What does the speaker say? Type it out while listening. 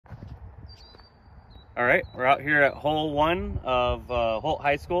All right, we're out here at hole 1 of Holt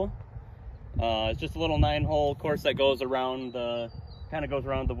High School. It's just a little 9-hole course that goes around kind of goes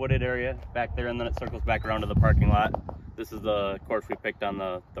around the wooded area back there, and then it circles back around to the parking lot. This is the course we picked on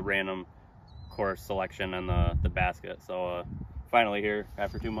the random course selection and the basket. So finally here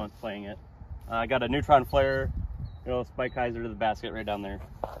after 2 months playing it. I got a neutron flare, spike hyzer to the basket right down there.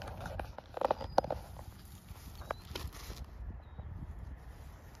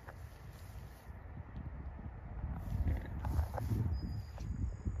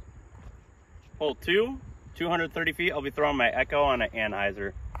 Hole 2, 230 feet. I'll be throwing my echo on an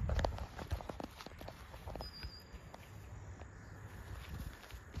anhyzer.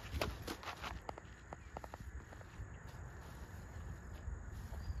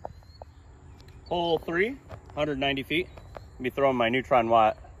 Hole 3, 190 feet. I'll be throwing my neutron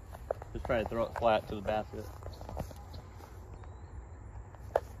watt. Just try to throw it flat to the basket.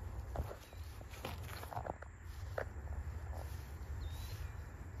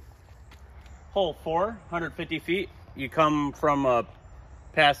 Hole 4, 150 feet. You come from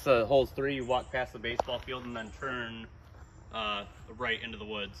past holes 3, you walk past the baseball field and then turn right into the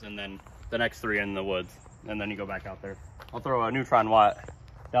woods, and then the next 3 in the woods, and then you go back out there. I'll throw a neutron watt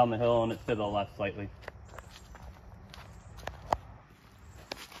down the hill and it's to the left slightly.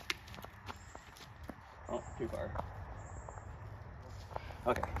 Oh, too far.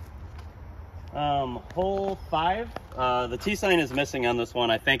 Okay. Hole 5, the T sign is missing on this one.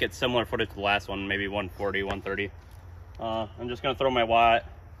 I think it's similar footage to the last one, maybe 140, 130. I'm just gonna throw my watt.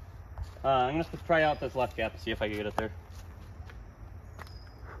 I'm gonna try out this left gap to see if I can get it there.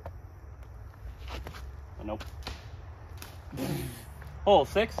 Oh, nope. Hole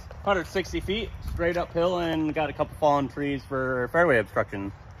 6, 160 feet, straight uphill, and got a couple fallen trees for fairway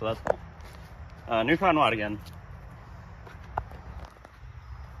obstruction, so that's cool. Neutron watt again.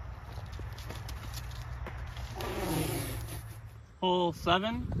 Hole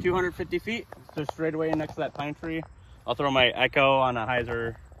 7, 250 feet, just straight away next to that pine tree. I'll throw my echo on a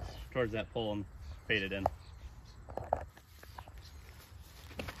hyzer towards that pole and fade it in.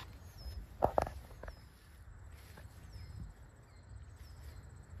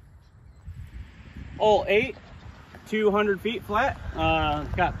 Hole 8, 200 feet flat.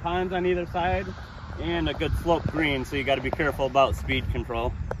 It's got ponds on either side and a good slope green, so you got to be careful about speed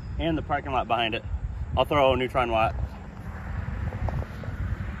control and the parking lot behind it. I'll throw a neutron watt.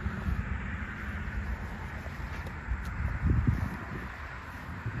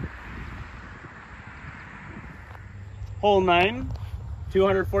 Hole 9,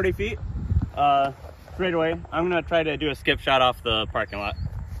 240 feet, straight away. I'm gonna try to do a skip shot off the parking lot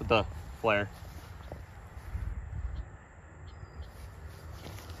with the flare.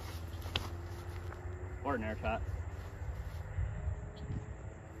 Or an air shot.